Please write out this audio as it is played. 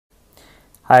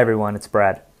Hi everyone, it's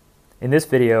Brad. In this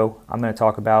video, I'm going to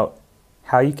talk about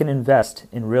how you can invest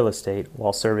in real estate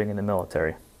while serving in the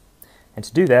military. And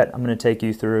to do that, I'm going to take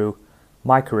you through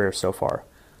my career so far.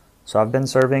 So I've been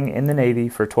serving in the Navy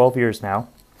for 12 years now,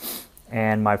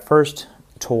 and my first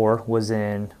tour was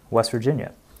in West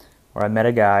Virginia, where I met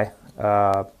a guy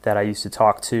that I used to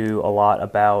talk to a lot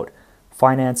about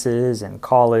finances and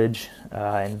college,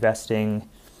 investing,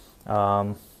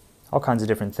 all kinds of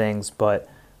different things, but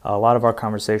a lot of our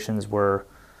conversations were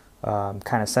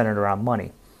kind of centered around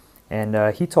money.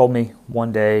 And he told me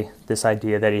one day this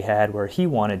idea that he had where he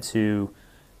wanted to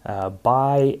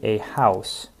buy a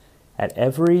house at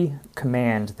every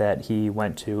command that he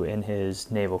went to in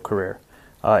his naval career.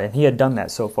 And he had done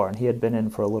that so far, and he had been in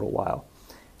for a little while.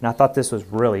 And I thought this was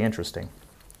really interesting.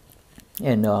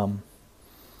 And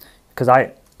because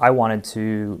I wanted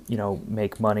to,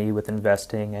 make money with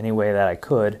investing any way that I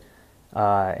could.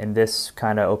 And this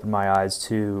kind of opened my eyes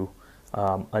to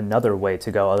another way to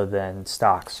go other than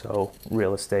stocks, so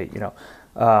real estate,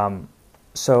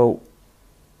 So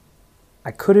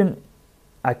I couldn't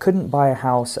buy a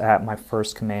house at my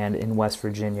first command in West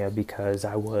Virginia because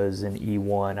I was an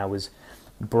E1. I was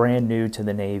brand new to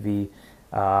the Navy.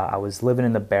 I was living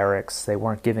in the barracks. They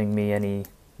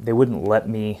wouldn't let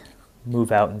me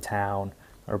move out in town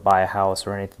or buy a house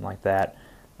or anything like that.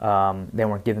 They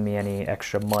weren't giving me any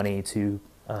extra money to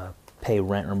pay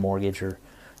rent or mortgage or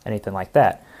anything like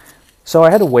that. So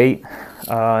I had to wait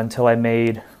until I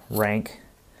made rank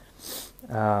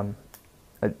to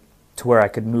where I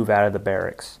could move out of the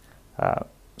barracks.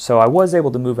 So I was able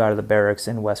to move out of the barracks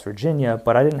in West Virginia,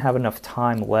 but I didn't have enough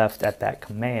time left at that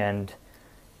command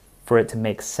for it to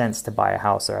make sense to buy a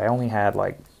house there. I only had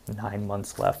like 9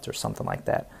 months left or something like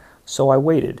that. So I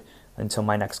waited until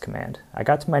my next command. I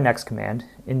got to my next command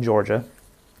in Georgia,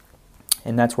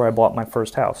 and that's where I bought my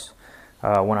first house.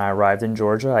 When I arrived in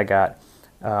Georgia, I got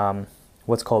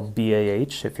what's called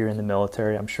BAH. If you're in the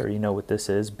military, I'm sure you know what this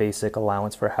is, Basic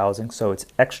Allowance for Housing. So it's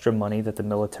extra money that the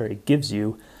military gives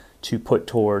you to put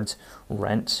towards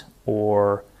rent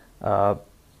or a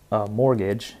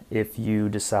mortgage if you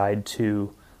decide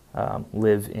to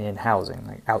live in housing,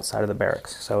 like outside of the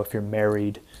barracks. So if you're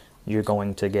married, you're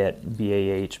going to get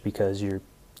BAH because you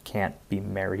can't be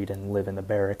married and live in the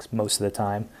barracks most of the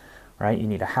time, right? You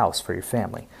need a house for your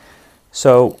family.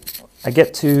 So I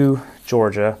get to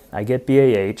Georgia, I get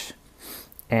BAH,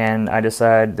 and I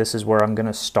decide this is where I'm going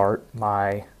to start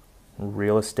my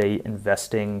real estate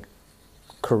investing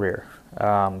career.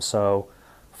 So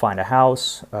find a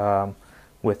house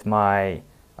with my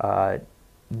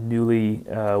newly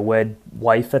wed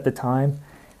wife at the time.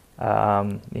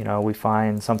 We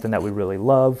find something that we really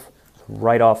love,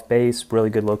 right off base, really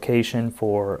good location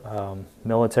for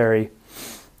military,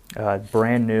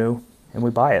 brand new, and we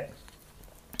buy it.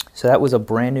 So that was a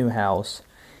brand new house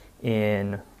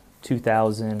in the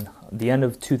end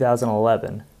of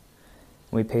 2011.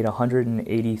 We paid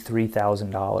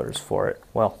 $183,000 for it.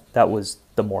 Well, that was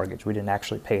the mortgage. We didn't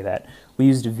actually pay that. We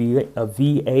used a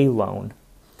VA loan,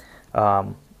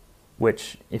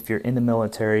 which if you're in the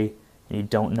military and you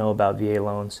don't know about VA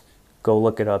loans, go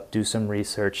look it up, do some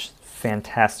research.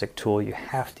 Fantastic tool. You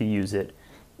have to use it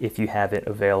if you have it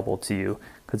available to you,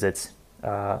 because it's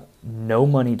no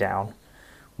money down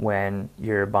when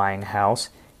you're buying a house,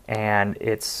 and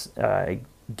it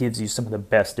gives you some of the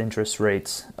best interest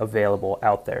rates available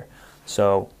out there.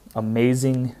 So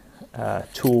amazing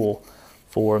tool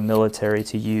for military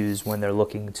to use when they're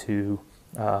looking to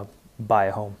buy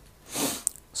a home.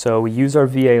 So we use our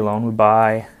VA loan. We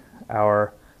buy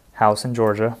our house in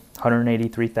Georgia,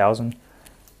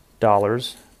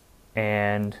 $183,000,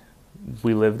 and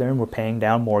we live there, and we're paying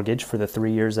down mortgage for the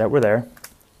 3 years that we're there.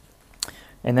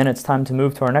 And then it's time to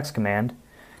move to our next command,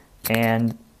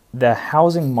 and the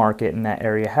housing market in that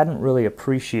area hadn't really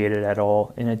appreciated at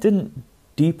all, and it didn't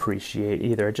depreciate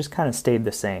either. It just kind of stayed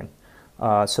the same.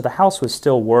 So the house was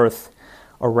still worth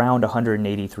around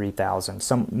 $183,000,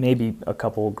 some maybe a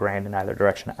couple grand in either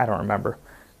direction. I don't remember,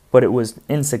 but it was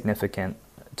insignificant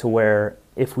to where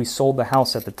if we sold the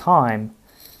house at the time,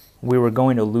 we were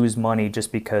going to lose money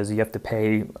just because you have to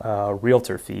pay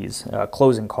realtor fees,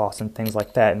 closing costs, and things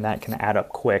like that, and that can add up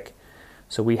quick.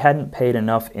 So we hadn't paid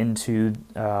enough into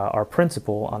our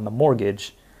principal on the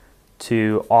mortgage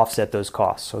to offset those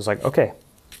costs. So I was like, okay,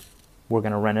 we're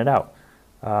going to rent it out.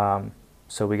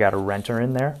 So we got a renter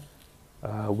in there.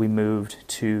 We moved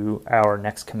to our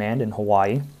next command in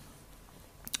Hawaii.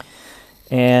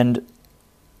 And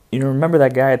remember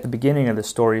that guy at the beginning of the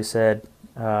story said,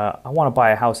 I want to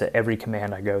buy a house at every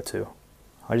command I go to.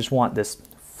 I just want this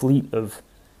fleet of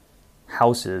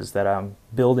houses that I'm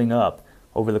building up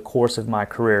over the course of my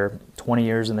career, 20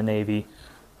 years in the Navy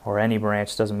or any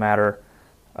branch, doesn't matter.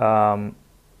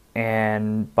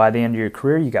 And by the end of your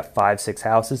career, you got 5-6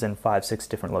 houses in 5-6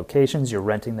 different locations. You're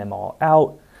renting them all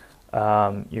out.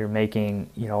 You're making,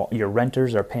 your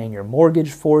renters are paying your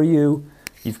mortgage for you.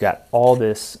 You've got all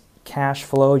this cash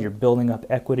flow. You're building up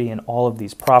equity in all of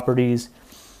these properties.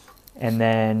 And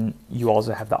then you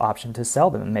also have the option to sell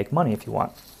them and make money if you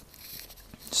want.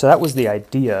 So that was the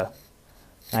idea.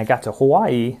 And I got to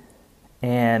Hawaii,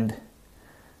 and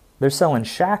they're selling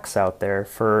shacks out there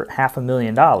for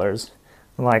 $500,000.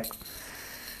 I'm like,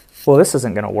 well, this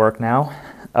isn't going to work now.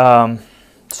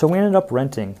 So we ended up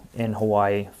renting in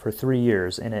Hawaii for 3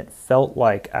 years, and it felt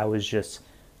like I was just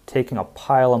taking a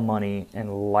pile of money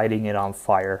and lighting it on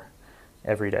fire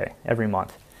every day, every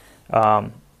month.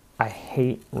 I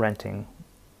hate renting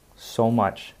so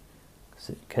much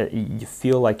because you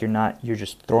feel like you're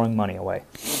just throwing money away.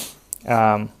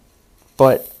 But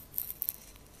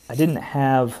I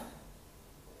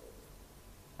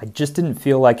just didn't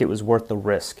feel like it was worth the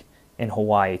risk in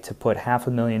Hawaii to put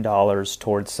 $500,000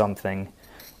 towards something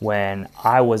when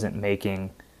I wasn't making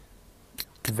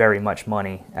very much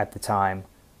money at the time,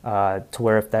 to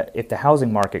where if the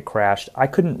housing market crashed, I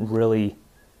couldn't really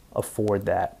afford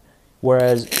that.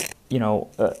 Whereas, a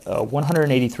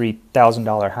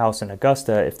 $183,000 house in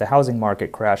Augusta, if the housing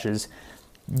market crashes,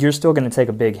 you're still going to take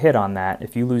a big hit on that.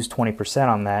 If you lose 20%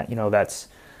 on that, that's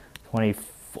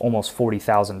almost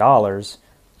 $40,000.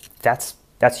 That's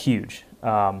huge.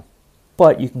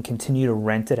 But you can continue to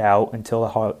rent it out until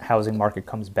the housing market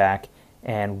comes back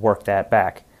and work that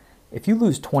back. If you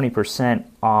lose 20%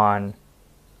 on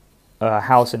a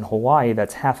house in Hawaii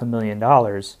that's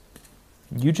 $500,000,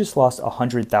 you just lost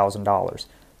 $100,000.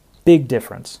 Big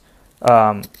difference.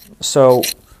 So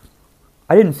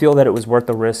I didn't feel that it was worth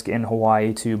the risk in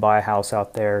Hawaii to buy a house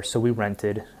out there, so we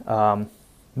rented.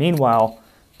 Meanwhile,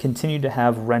 continued to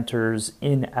have renters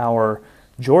in our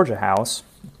Georgia house,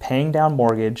 paying down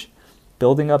mortgage,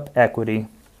 building up equity,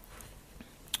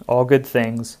 all good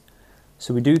things.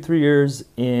 So we do 3 years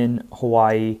in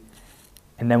Hawaii,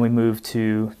 and then we move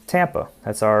to Tampa.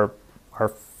 That's our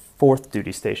fourth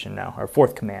duty station now, our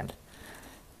fourth command.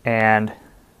 And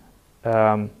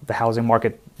the housing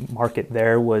market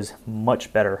there was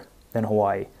much better than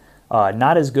Hawaii.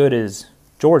 Not as good as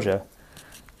Georgia,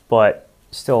 but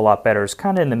still a lot better. It's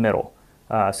kind of in the middle.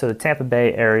 So the Tampa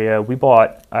Bay area, we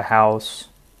bought a house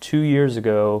 2 years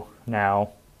ago now,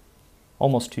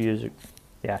 almost 2 years,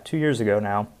 2 years ago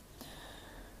now,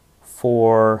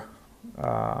 for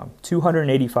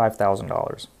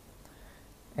 $285,000.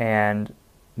 And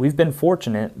we've been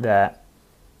fortunate that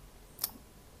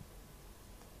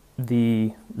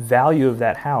the value of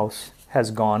that house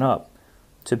has gone up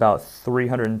to about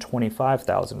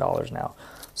 $325,000 now.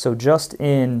 So just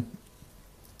in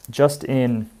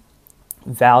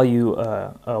value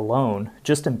alone,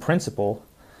 just in principal,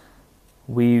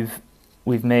 we've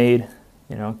made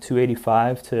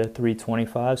 $285 to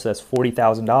 $325, so that's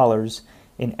 $40,000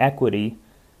 in equity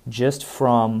just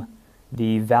from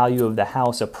the value of the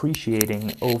house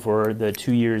appreciating over the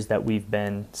 2 years that we've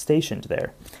been stationed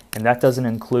there. And that doesn't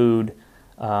include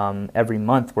every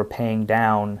month we're paying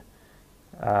down,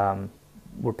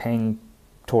 we're paying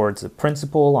towards the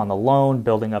principal on the loan,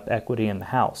 building up equity in the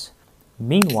house.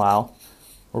 Meanwhile,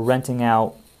 we're renting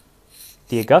out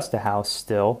the Augusta house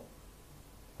still,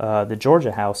 the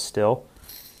Georgia house still,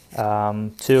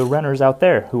 to renters out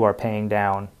there who are paying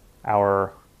down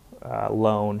our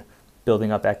loan,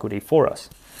 building up equity for us.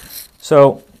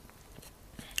 So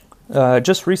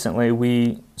just recently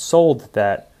we sold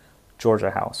that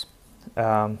Georgia house.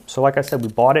 So like I said, we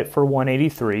bought it for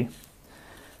 $183.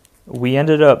 We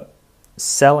ended up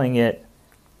selling it,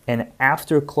 and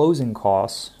after closing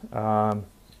costs,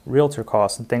 realtor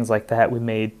costs and things like that, we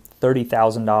made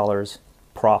 $30,000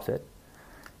 profit.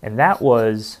 And that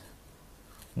was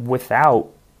without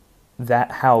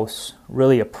that house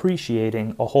really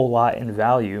appreciating a whole lot in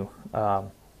value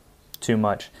too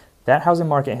much. That housing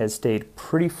market has stayed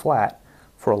pretty flat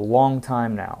for a long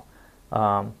time now.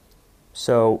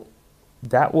 So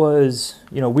that was,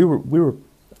 we were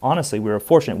honestly, we were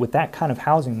fortunate with that kind of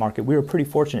housing market. We were pretty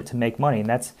fortunate to make money,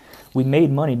 and we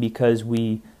made money because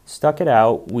we stuck it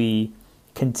out. We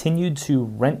continued to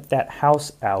rent that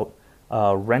house out,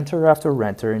 renter after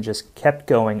renter, and just kept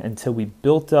going until we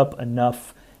built up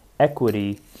enough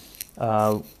equity.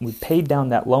 We paid down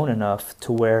that loan enough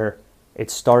to where it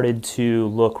started to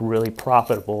look really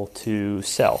profitable to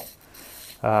sell.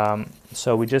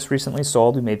 So we just recently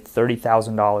sold. We made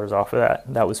 $30,000 off of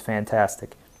that. That was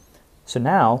fantastic. So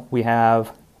now we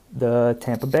have the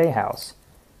Tampa Bay house.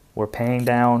 We're paying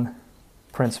down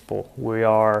principal. We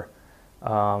are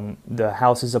the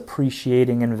house is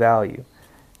appreciating in value,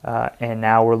 and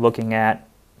now we're looking at,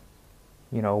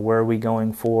 where are we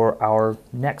going for our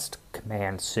next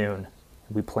command soon?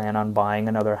 We plan on buying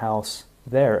another house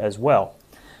there as well.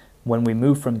 When we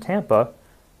move from Tampa,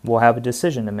 we'll have a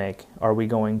decision to make. Are we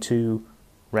going to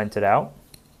rent it out,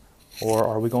 or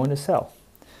are we going to sell?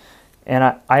 And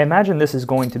I imagine this is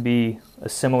going to be a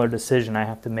similar decision I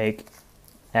have to make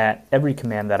at every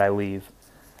command that I leave.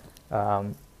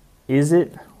 Is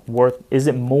it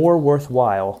more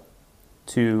worthwhile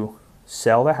to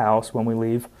sell the house when we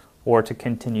leave, or to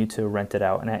continue to rent it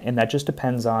out? And that just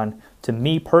depends on, to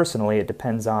me personally, it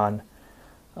depends on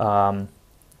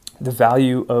the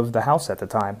value of the house at the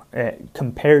time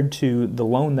compared to the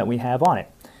loan that we have on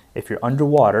it. If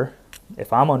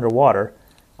I'm underwater,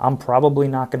 I'm probably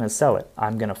not going to sell it.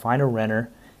 I'm going to find a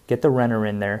renter, get the renter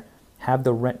in there, have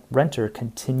the renter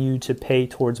continue to pay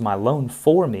towards my loan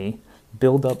for me,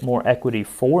 build up more equity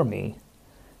for me,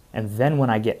 and then when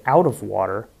I get out of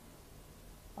water,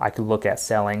 I could look at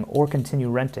selling or continue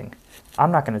renting.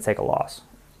 I'm not going to take a loss.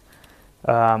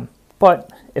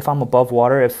 But if I'm above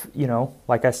water, if,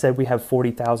 like I said, we have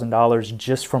 $40,000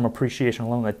 just from appreciation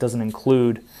loan, that doesn't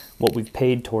include what we've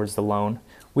paid towards the loan.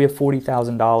 We have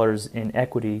 $40,000 in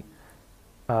equity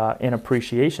in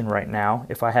appreciation right now.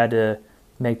 If I had to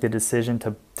make the decision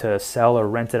to sell or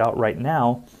rent it out right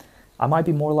now, I might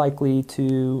be more likely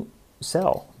to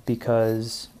sell,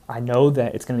 because I know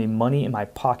that it's going to be money in my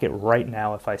pocket right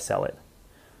now if I sell it.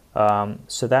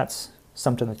 So that's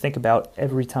something to think about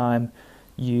every time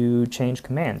you change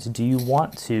commands. Do you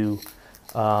want to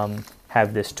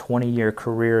have this 20-year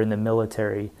career in the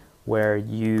military where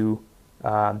you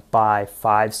buy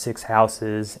 5-6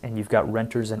 houses and you've got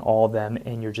renters in all of them,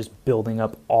 and you're just building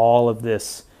up all of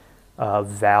this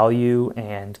value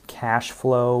and cash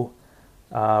flow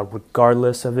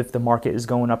regardless of if the market is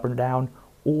going up or down?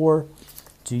 Or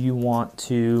do you want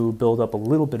to build up a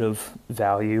little bit of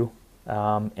value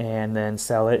and then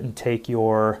sell it and take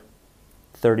your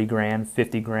 30 grand,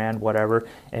 50 grand, whatever,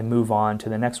 and move on to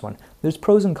the next one? There's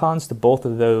pros and cons to both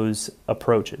of those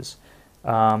approaches.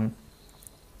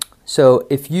 So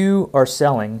if you are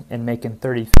selling and making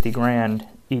 30, 50 grand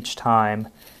each time,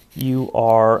 you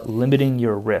are limiting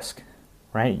your risk,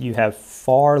 right? You have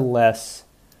far less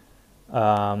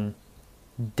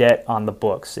debt on the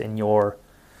books in your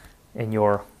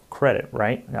credit,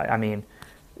 right? I mean,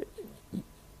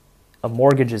 a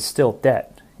mortgage is still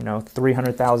debt.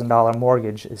 $300,000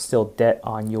 mortgage is still debt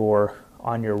on your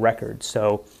record.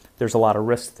 So there's a lot of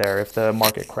risk there if the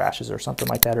market crashes or something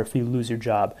like that, or if you lose your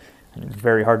job. And it's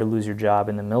very hard to lose your job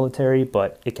in the military,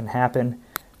 but it can happen.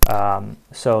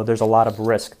 So there's a lot of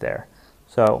risk there.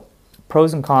 So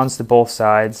pros and cons to both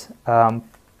sides.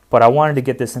 But I wanted to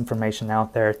get this information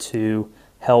out there to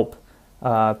help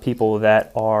people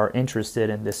that are interested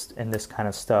in this kind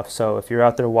of stuff. So if you're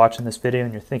out there watching this video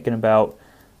and you're thinking about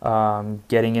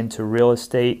getting into real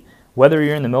estate, whether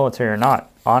you're in the military or not,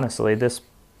 honestly, this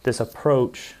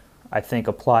approach I think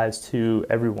applies to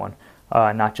everyone,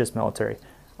 not just military.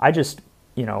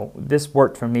 This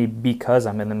worked for me because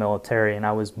I'm in the military and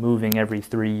I was moving every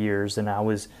 3 years, and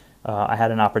I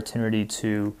had an opportunity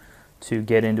to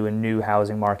get into a new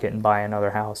housing market and buy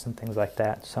another house and things like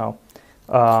that. So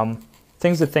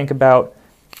things to think about.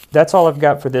 That's all I've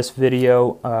got for this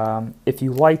video. If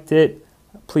you liked it,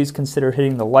 please consider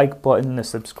hitting the like button, the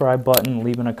subscribe button,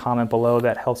 leaving a comment below.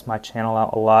 That helps my channel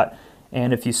out a lot.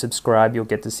 And if you subscribe, you'll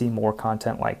get to see more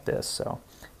content like this. So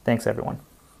thanks, everyone.